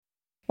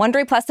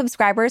Wondery Plus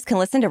subscribers can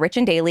listen to Rich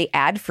and Daily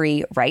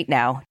ad-free right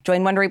now.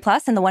 Join Wondery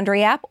Plus in the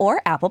Wondery app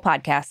or Apple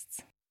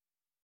Podcasts.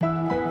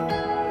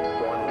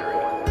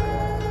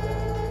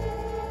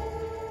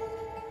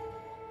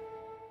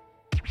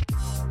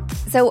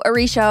 So,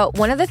 Arisha,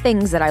 one of the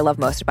things that I love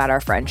most about our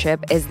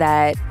friendship is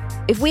that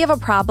if we have a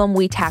problem,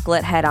 we tackle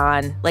it head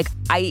on. Like,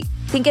 I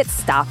think it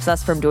stops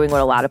us from doing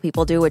what a lot of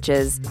people do, which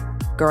is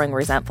growing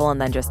resentful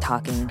and then just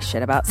talking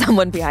shit about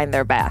someone behind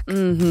their back.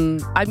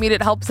 I mean,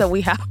 it helps that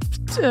we have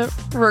to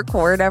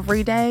record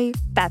every day.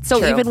 That's so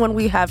true. Even when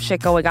we have shit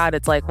going on,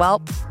 it's like,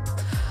 well,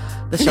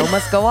 the show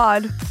must go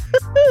on.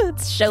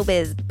 It's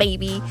showbiz,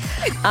 baby.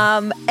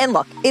 And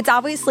look, it's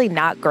obviously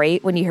not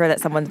great when you hear that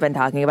someone's been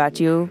talking about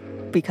you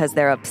because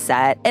they're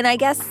upset. And I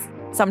guess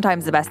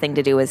sometimes the best thing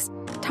to do is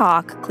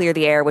talk, clear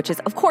the air, which is,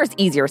 of course,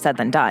 easier said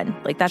than done.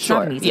 Like, that's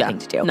not an easy thing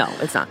to do. No,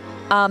 it's not.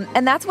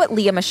 And that's what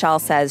Lea Michele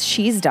says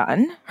she's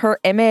done. Her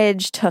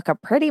image took a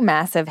pretty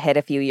massive hit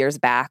a few years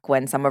back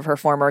when some of her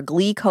former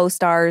Glee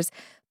co-stars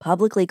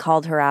publicly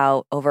called her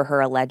out over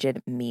her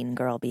alleged mean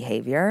girl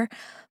behavior.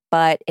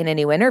 But in a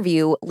new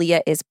interview,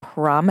 Lea is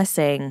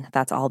promising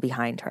that's all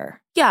behind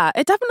her. Yeah,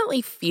 it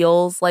definitely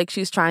feels like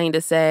she's trying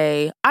to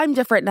say, I'm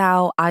different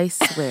now, I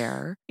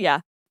swear.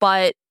 Yeah.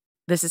 But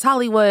this is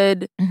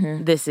Hollywood.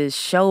 This is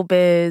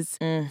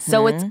showbiz.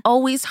 So it's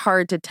always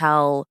hard to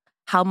tell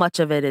how much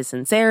of it is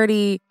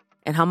sincerity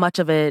and how much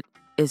of it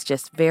is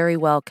just very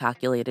well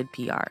calculated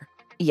PR.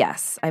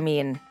 Yes. I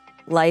mean,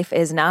 life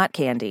is not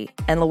candy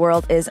and the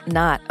world is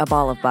not a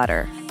ball of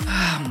butter.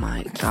 Oh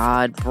my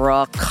God,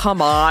 Brooke,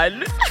 come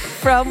on.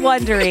 From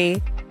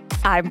Wondery,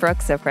 I'm Brooke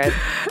Siffrinn.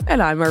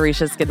 And I'm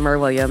Arisha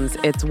Skidmore-Williams.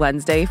 It's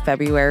Wednesday,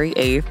 February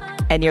 8th.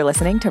 And you're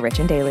listening to Rich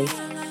and Daily.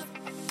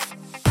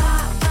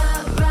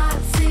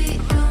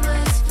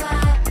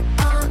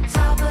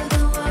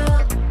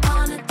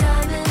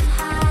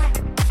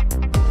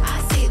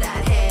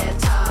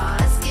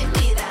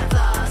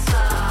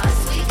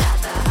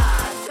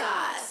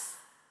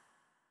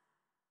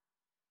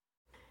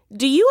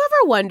 Do you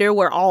ever wonder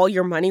where all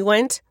your money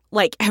went?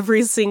 Like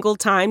every single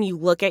time you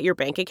look at your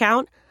bank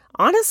account?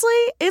 Honestly,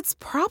 it's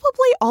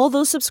probably all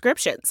those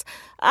subscriptions.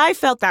 I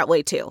felt that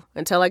way too,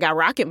 until I got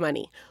Rocket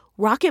Money.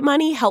 Rocket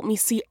Money helped me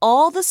see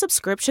all the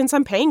subscriptions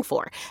I'm paying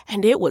for,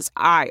 and it was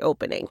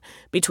eye-opening.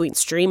 Between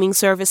streaming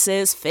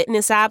services,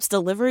 fitness apps,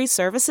 delivery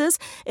services,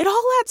 it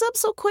all adds up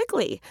so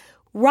quickly.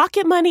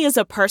 Rocket Money is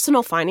a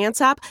personal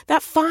finance app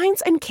that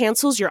finds and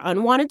cancels your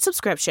unwanted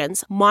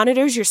subscriptions,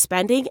 monitors your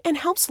spending, and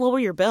helps lower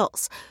your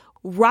bills.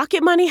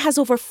 Rocket Money has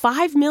over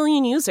 5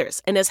 million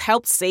users and has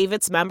helped save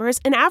its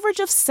members an average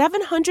of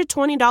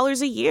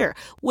 $720 a year,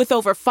 with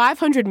over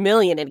 500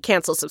 million in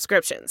canceled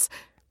subscriptions.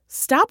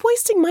 Stop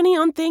wasting money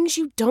on things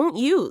you don't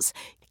use.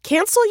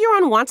 Cancel your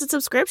unwanted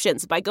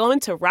subscriptions by going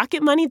to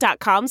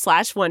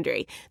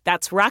rocketmoney.com/Wondery.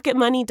 That's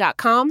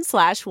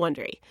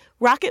rocketmoney.com/Wondery.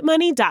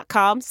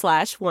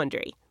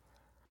 rocketmoney.com/Wondery.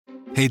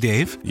 Hey,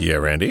 Dave. Yeah,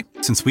 Randy?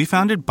 Since we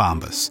founded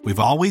Bombas, we've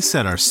always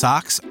said our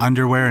socks,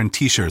 underwear, and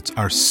T-shirts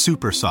are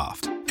super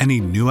soft.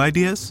 Any new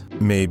ideas?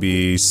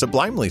 Maybe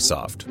sublimely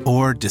soft.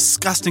 Or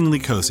disgustingly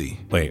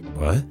cozy. Wait,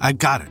 what? I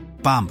got it.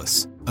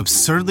 Bombas.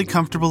 Absurdly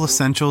comfortable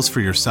essentials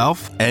for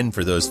yourself and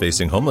for those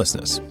facing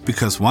homelessness.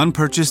 Because one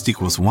purchased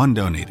equals one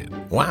donated.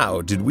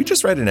 Wow, did we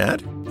just write an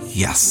ad?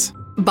 Yes.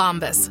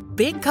 Bombas.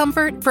 Big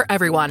comfort for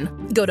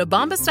everyone. Go to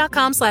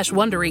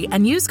bombas.com/Wondery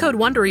and use code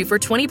WONDERY for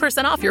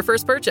 20% off your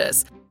first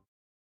purchase.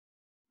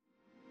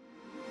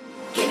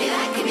 Give me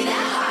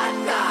that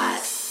hot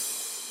goss.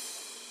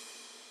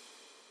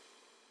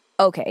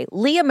 Okay,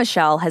 Lea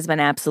Michele has been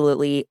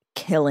absolutely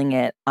killing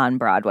it on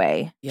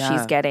Broadway. Yeah.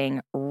 She's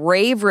getting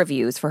rave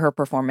reviews for her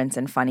performance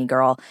in Funny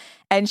Girl,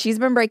 and she's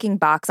been breaking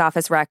box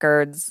office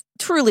records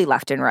truly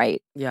left and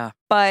right. Yeah.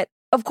 But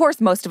of course,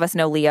 most of us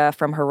know Lea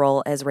from her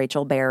role as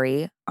Rachel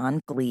Berry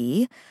on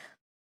Glee.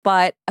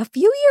 But a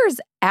few years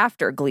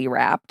after Glee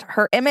wrapped,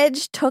 her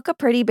image took a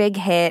pretty big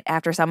hit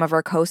after some of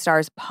her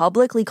co-stars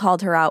publicly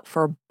called her out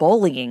for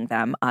bullying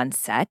them on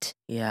set.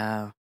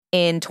 Yeah.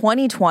 In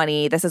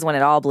 2020, this is when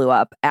it all blew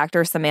up,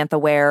 actor Samantha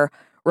Ware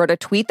wrote a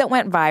tweet that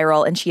went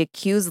viral, and she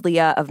accused Lea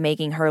of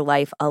making her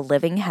life a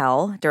living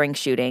hell during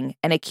shooting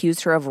and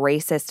accused her of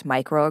racist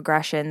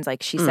microaggressions.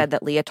 Like, she said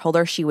that Lea told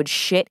her she would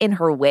shit in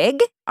her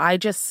wig. I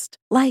just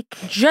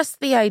Just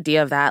the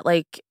idea of that,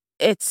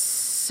 it's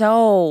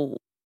so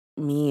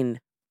mean.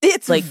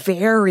 It's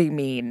very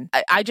mean.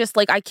 I just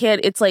I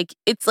can't, it's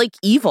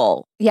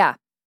evil. Yeah.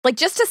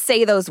 Just to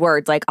say those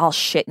words, I'll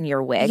shit in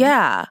your wig.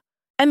 Yeah.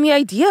 And the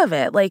idea of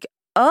it,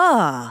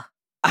 I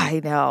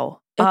know.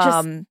 It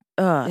just,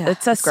 yeah,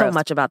 it says it's so gross.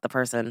 much about the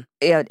person.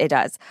 It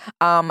does.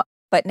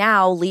 But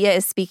now Lea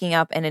is speaking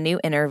up in a new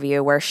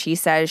interview where she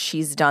says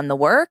she's done the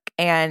work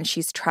and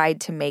she's tried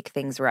to make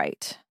things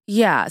right.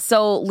 Yeah.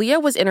 So Lea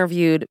was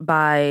interviewed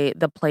by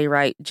the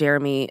playwright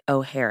Jeremy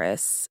O.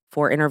 Harris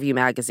for Interview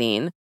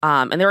Magazine.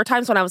 And there were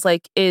times when I was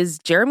like, is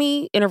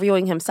Jeremy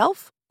interviewing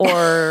himself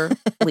or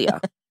Lea?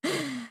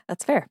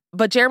 That's fair.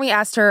 But Jeremy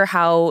asked her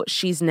how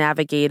she's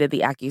navigated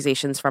the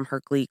accusations from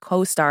her Glee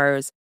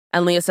co-stars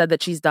And Leah said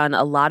that she's done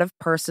a lot of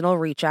personal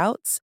reach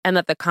outs and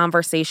that the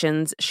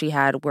conversations she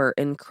had were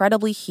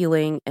incredibly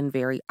healing and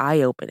very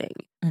eye-opening.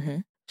 Mm-hmm.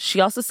 She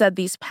also said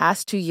these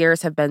past 2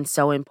 years have been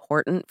so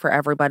important for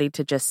everybody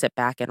to just sit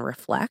back and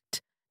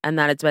reflect, and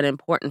that it's been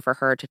important for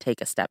her to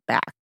take a step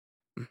back.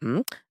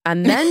 Mm-hmm.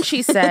 And then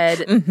she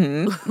said,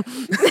 and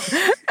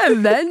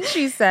then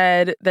she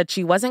said that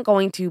she wasn't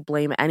going to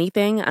blame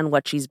anything on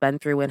what she's been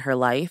through in her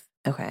life.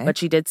 Okay. But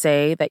she did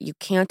say that you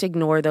can't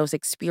ignore those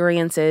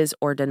experiences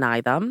or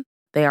deny them.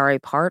 They are a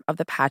part of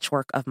the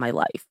patchwork of my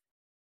life.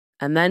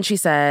 And then she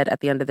said, at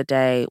the end of the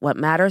day, what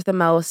matters the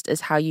most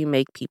is how you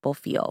make people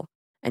feel.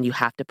 And you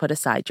have to put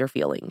aside your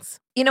feelings.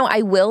 You know,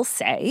 I will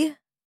say,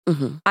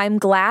 I'm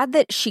glad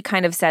that she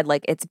kind of said,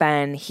 like, it's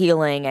been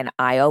healing and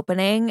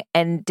eye-opening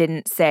and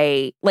didn't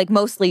say, like,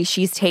 mostly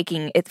she's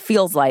taking, it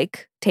feels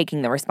like,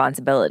 taking the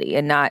responsibility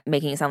and not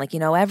making it sound like, you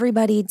know,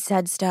 everybody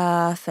said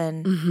stuff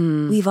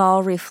and we've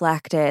all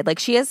reflected. Like,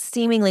 she is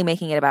seemingly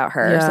making it about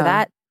her. So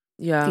that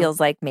feels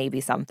like maybe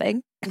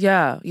something.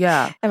 Yeah.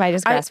 Am I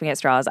just grasping at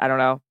straws? I don't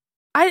know.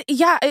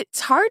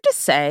 It's hard to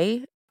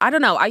say. I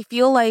don't know. I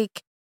feel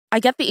like I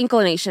get the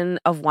inclination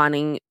of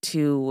wanting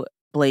to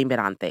blame it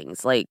on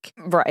things. Like,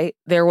 right.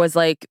 There was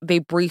like, they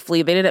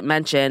didn't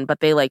mention, but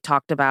they like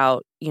talked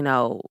about, you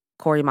know,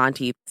 Corey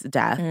Monteith's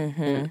death.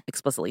 Didn't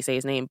explicitly say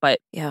his name. But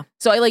yeah.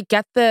 So I like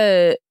get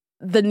the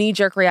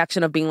knee-jerk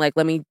reaction of being like,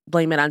 let me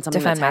blame it on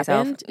something that's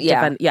happened.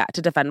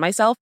 To defend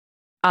myself.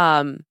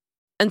 And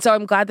so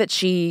I'm glad that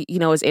she, you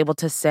know, is able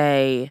to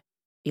say,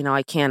 you know,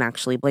 I can't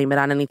actually blame it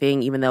on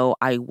anything, even though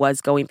I was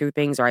going through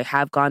things or I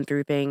have gone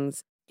through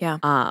things. Yeah.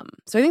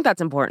 So I think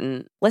that's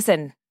important.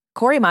 Listen,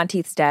 Corey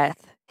Monteith's death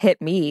hit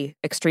me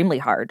extremely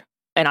hard,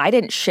 and I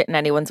didn't shit in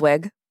anyone's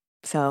wig.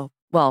 So,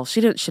 well,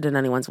 she didn't shit in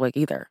anyone's wig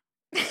either.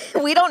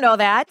 We don't know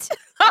that.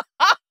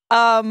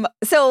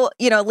 So,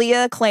 you know,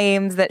 Leah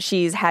claims that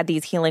she's had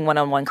these healing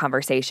one-on-one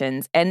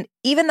conversations, and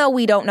even though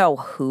we don't know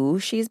who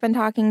she's been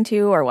talking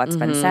to or what's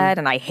been said,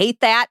 and I hate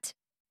that.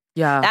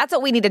 Yeah. That's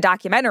what we need a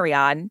documentary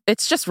on.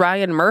 It's just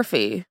Ryan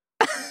Murphy.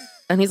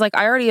 And he's like,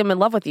 I already am in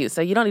love with you,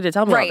 so you don't need to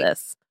tell me all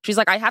this. She's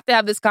like, I have to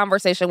have this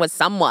conversation with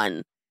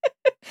someone.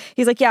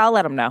 He's like, yeah, I'll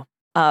let him know.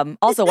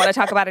 Also, want to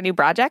talk about a new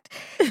project?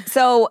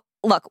 So,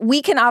 look,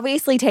 we can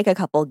obviously take a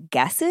couple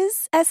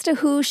guesses as to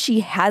who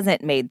she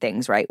hasn't made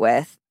things right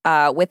with.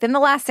 Within the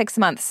last 6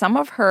 months, some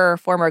of her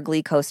former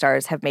Glee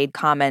co-stars have made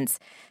comments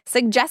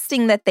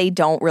suggesting that they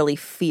don't really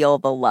feel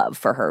the love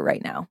for her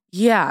right now.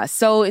 Yeah.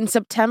 So in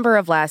September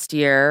of last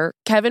year,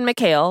 Kevin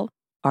McHale,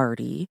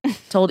 Artie,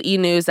 told E!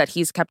 News that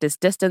he's kept his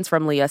distance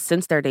from Leah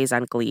since their days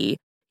on Glee.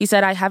 He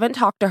said, I haven't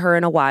talked to her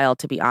in a while,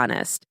 to be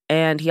honest.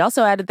 And he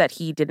also added that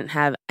he didn't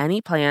have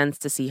any plans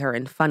to see her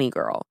in Funny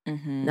Girl.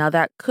 Now,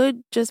 that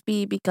could just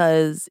be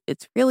because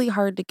it's really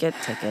hard to get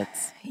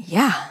tickets.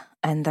 Yeah,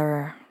 and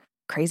they're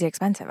crazy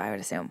expensive, I would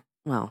assume.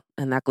 Well,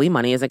 and that Glee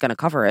money isn't going to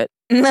cover it.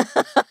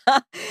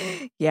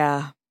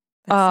 Yeah.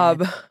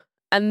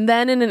 And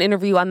then in an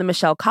interview on the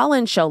Michelle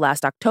Collins show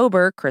last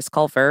October, Chris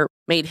Colfer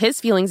made his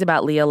feelings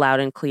about Leah loud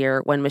and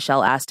clear when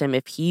Michelle asked him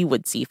if he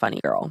would see Funny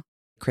Girl.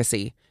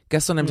 Chrissy,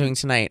 guess what I'm doing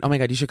tonight? Oh my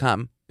God, you should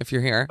come if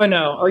you're here. Oh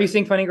no, are you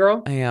seeing Funny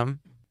Girl? I am.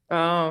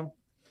 Oh.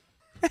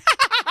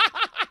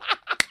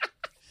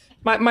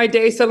 my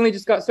day suddenly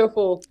just got so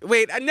full.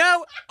 Wait,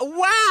 no.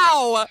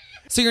 Wow.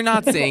 So you're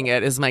not seeing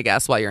it is my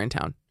guess while you're in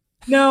town.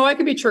 No, I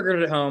could be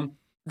triggered at home.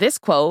 This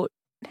quote,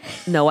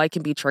 "No, I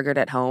can be triggered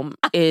at home,"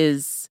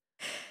 is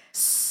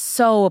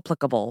so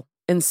applicable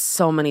in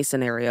so many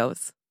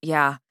scenarios.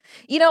 Yeah.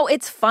 You know,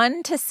 it's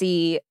fun to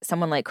see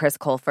someone like Chris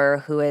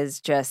Colfer who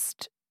is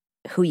just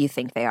who you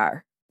think they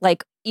are.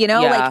 Like, you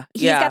know, like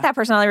he's got that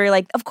personality where you're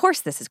like, of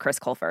course this is Chris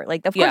Colfer.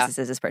 Like, of course this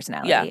is his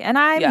personality. Yeah. And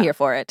I'm here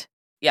for it.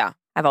 Yeah.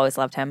 I've always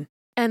loved him.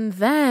 And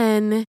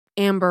then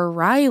Amber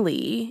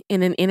Riley,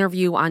 in an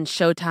interview on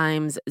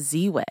Showtime's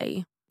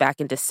Z-Way back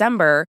in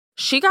December,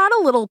 she got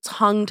a little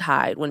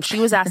tongue-tied when she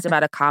was asked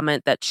about a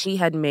comment that she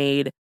had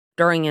made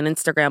during an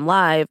Instagram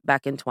Live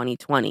back in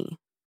 2020.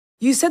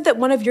 You said that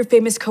one of your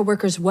famous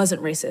coworkers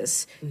wasn't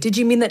racist. Did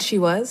you mean that she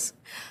was?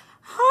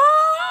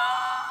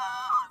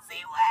 Oh,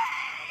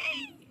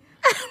 Z-Way.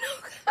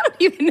 I don't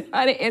even know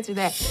how to answer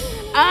that.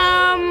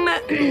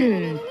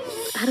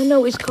 I don't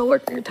know which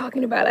coworker you're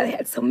talking about. I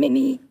had so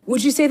many.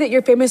 Would you say that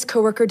your famous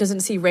coworker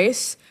doesn't see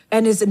race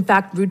and is in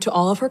fact rude to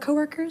all of her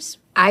coworkers?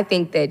 I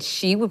think that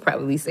she would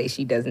probably say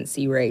she doesn't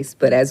see race,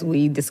 but as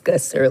we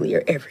discussed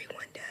earlier,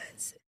 everyone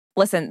does.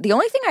 Listen, the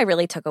only thing I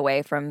really took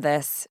away from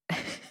this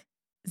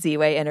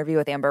Z-Way interview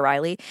with Amber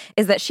Riley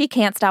is that she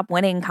can't stop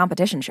winning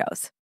competition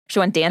shows. She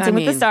won Dancing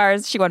with the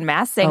Stars. She won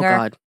Masked Singer. Oh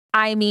God.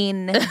 I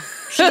mean,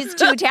 she's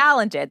too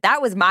talented. That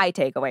was my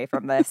takeaway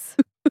from this.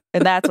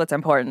 And that's what's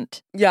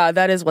important. Yeah,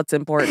 that is what's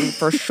important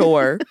for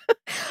sure.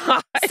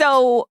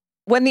 So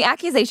when the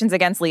accusations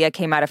against Leah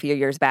came out a few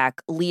years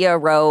back, Leah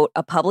wrote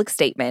a public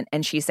statement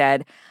and she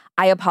said,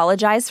 "I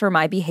apologize for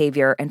my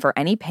behavior and for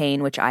any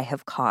pain which I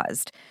have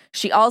caused."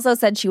 She also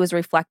said she was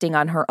reflecting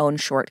on her own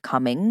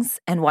shortcomings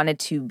and wanted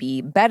to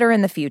be better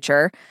in the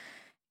future.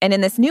 And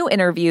in this new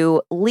interview,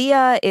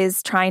 Leah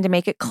is trying to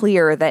make it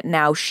clear that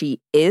now she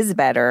is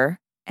better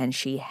and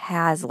she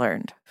has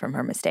learned from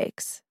her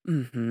mistakes.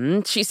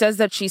 She says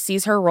that she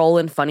sees her role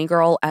in Funny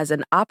Girl as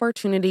an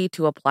opportunity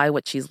to apply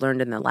what she's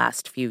learned in the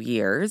last few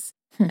years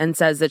and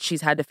says that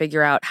she's had to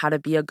figure out how to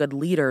be a good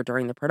leader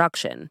during the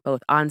production,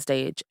 both on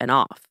stage and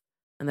off.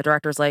 And the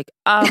director's like,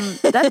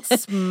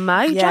 that's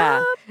my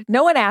job.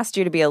 No one asked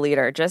you to be a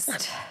leader.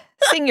 Just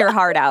sing your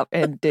heart out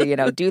and,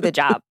 do the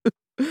job.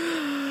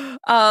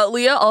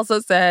 Leah also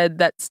said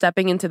that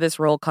stepping into this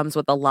role comes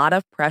with a lot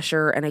of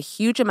pressure and a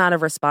huge amount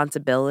of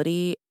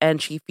responsibility,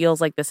 and she feels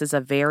like this is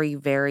a very,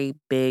 very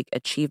big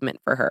achievement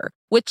for her,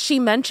 which she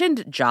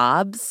mentioned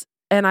jobs,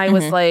 and I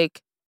was like,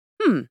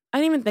 I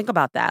didn't even think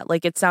about that.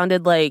 Like, it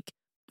sounded like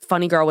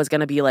Funny Girl was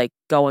going to be, like,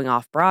 going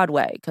off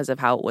Broadway because of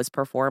how it was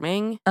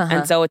performing,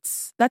 and so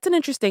that's an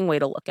interesting way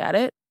to look at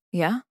it.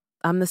 Yeah.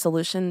 I'm the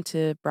solution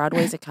to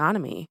Broadway's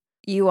economy.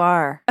 You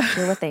are.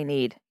 You're what they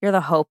need. You're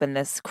the hope in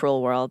this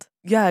cruel world.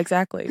 Yeah,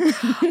 exactly.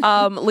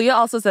 Leah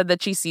also said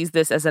that she sees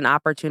this as an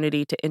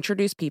opportunity to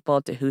introduce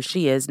people to who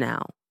she is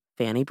now,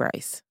 Fanny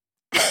Brice.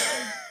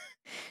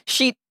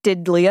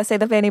 Did Leah say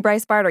the Fanny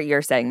Brice part, or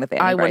you're saying the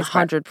Fanny Brice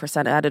part? I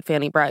 100% added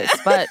Fanny Brice,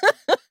 but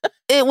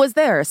it was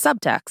there,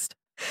 subtext.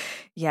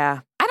 Yeah.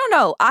 I don't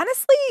know.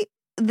 Honestly,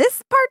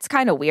 this part's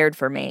kind of weird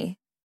for me.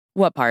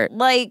 What part?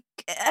 Like,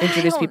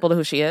 introduce people to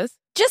who she is?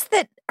 Just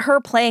that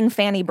her playing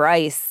Fanny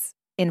Brice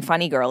in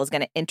Funny Girl is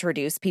going to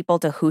introduce people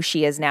to who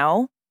she is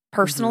now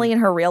personally in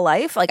her real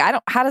life. Like,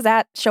 how does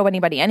that show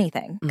anybody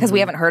anything? Because we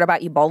haven't heard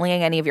about you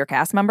bullying any of your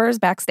cast members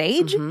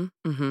backstage.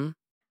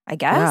 I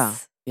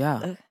guess.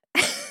 Yeah.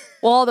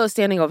 Well, all those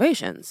standing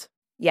ovations.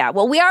 Yeah.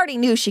 Well, we already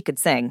knew she could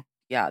sing.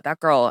 Yeah. That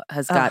girl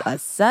has got a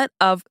set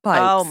of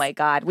pipes. Oh my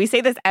God. We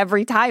say this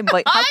every time,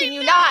 but how can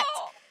you not?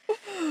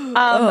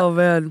 Oh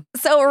man.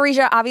 So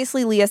Arisha,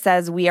 obviously Leah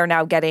says we are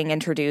now getting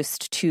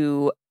introduced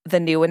to the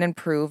new and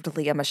improved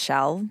Leah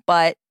Michele,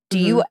 but do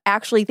you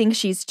actually think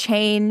she's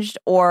changed,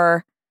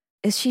 or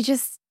is she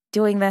just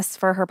doing this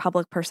for her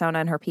public persona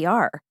and her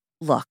PR?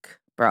 Look,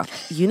 Brooke,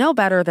 you know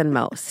better than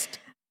most.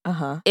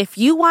 If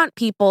you want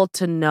people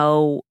to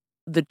know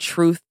the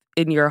truth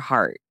in your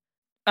heart,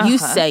 you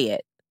say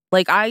it.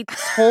 Like, I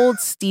told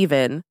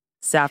Steven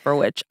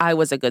Safrowich I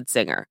was a good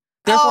singer.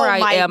 Therefore,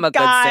 I am a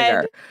good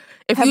singer.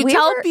 If you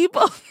tell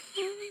people...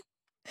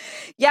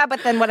 Yeah,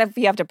 but then what if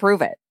you have to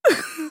prove it?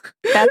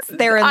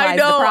 Therein lies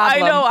the problem. I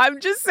know.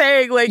 I'm just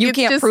saying, like, you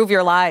can't prove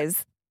your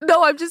lies.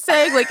 No, I'm just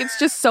saying, like, it's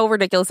just so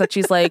ridiculous that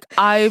she's like,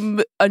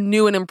 I'm a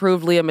new and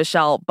improved Leah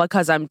Michele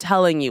because I'm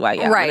telling you I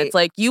am. Right. And it's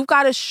like, you've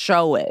got to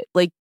show it.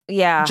 Like,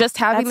 yeah, just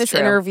having this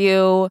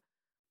interview,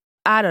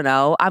 I don't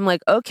know. I'm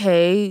like,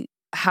 okay,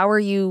 how are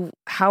you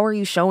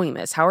showing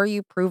this? How are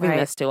you proving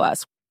this to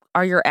us?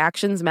 Are your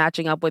actions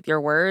matching up with your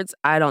words?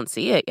 I don't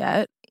see it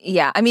yet.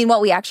 Yeah. I mean,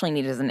 what we actually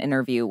need is an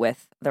interview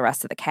with the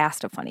rest of the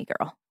cast of Funny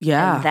Girl.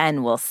 Yeah. And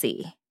then we'll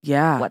see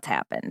what's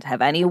happened.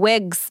 Have any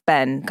wigs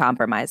been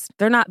compromised?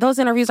 Those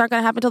interviews aren't going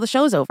to happen until the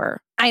show's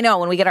over. I know.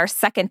 When we get our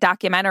second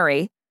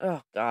documentary.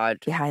 Oh, God.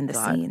 Behind the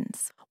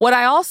scenes. What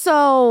I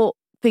also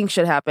think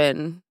should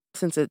happen,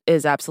 since it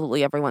is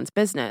absolutely everyone's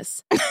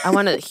business, I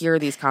want to hear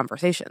these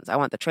conversations. I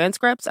want the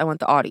transcripts. I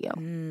want the audio.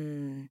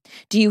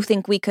 Do you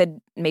think we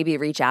could maybe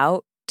reach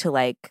out to,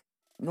 like,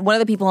 one of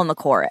the people in the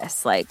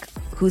chorus, like,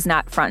 who's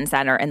not front and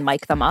center, and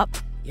mic them up?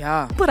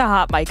 Yeah. Put a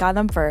hot mic on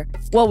them for...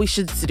 Well, we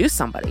should seduce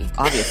somebody,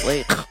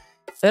 obviously.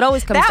 It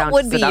always comes down to That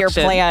would be your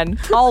plan.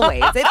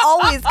 Always. It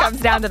always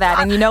comes down to that.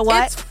 And you know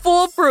what? It's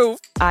foolproof.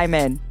 I'm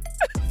in.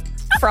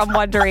 From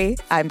Wondery,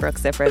 I'm Brooke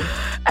Siffrinn.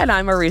 And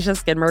I'm Arisha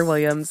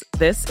Skidmore-Williams.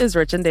 This is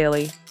Rich and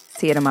Daily.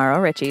 See you tomorrow,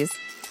 Richies.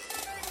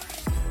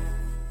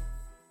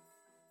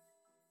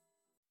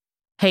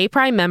 Hey,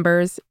 Prime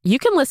members. You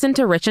can listen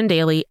to Rich and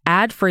Daily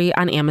ad-free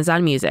on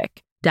Amazon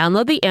Music.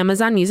 Download the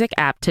Amazon Music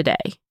app today.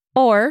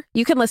 Or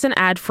you can listen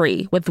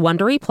ad-free with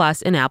Wondery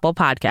Plus in Apple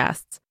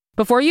Podcasts.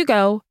 Before you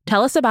go,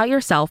 tell us about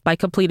yourself by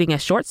completing a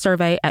short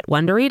survey at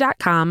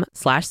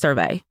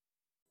Wondery.com/survey.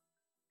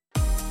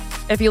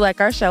 If you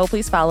like our show,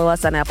 please follow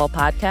us on Apple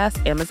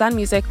Podcasts, Amazon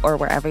Music, or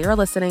wherever you're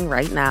listening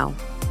right now.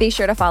 Be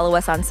sure to follow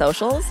us on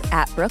socials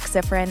at Brooke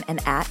Siffrinn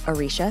and at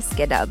Arisha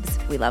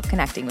Skidubs. We love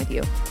connecting with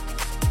you.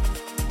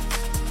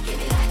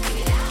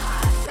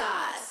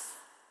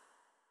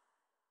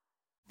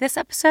 This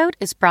episode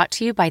is brought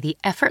to you by the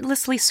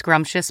effortlessly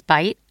scrumptious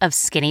bite of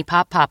Skinny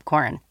Pop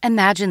popcorn.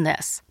 Imagine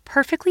this: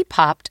 perfectly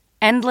popped,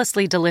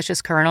 endlessly delicious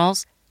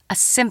kernels, a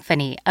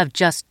symphony of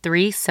just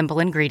 3 simple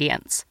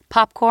ingredients: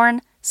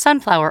 popcorn,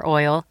 sunflower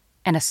oil,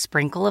 and a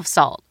sprinkle of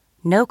salt.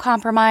 No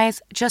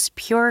compromise, just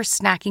pure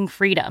snacking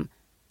freedom.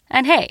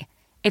 And hey,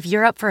 if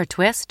you're up for a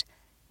twist,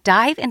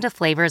 dive into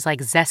flavors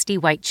like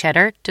zesty white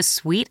cheddar to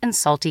sweet and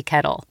salty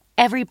kettle.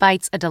 Every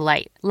bite's a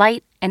delight,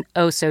 light and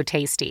oh so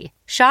tasty.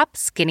 Shop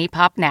Skinny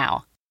Pop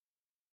now.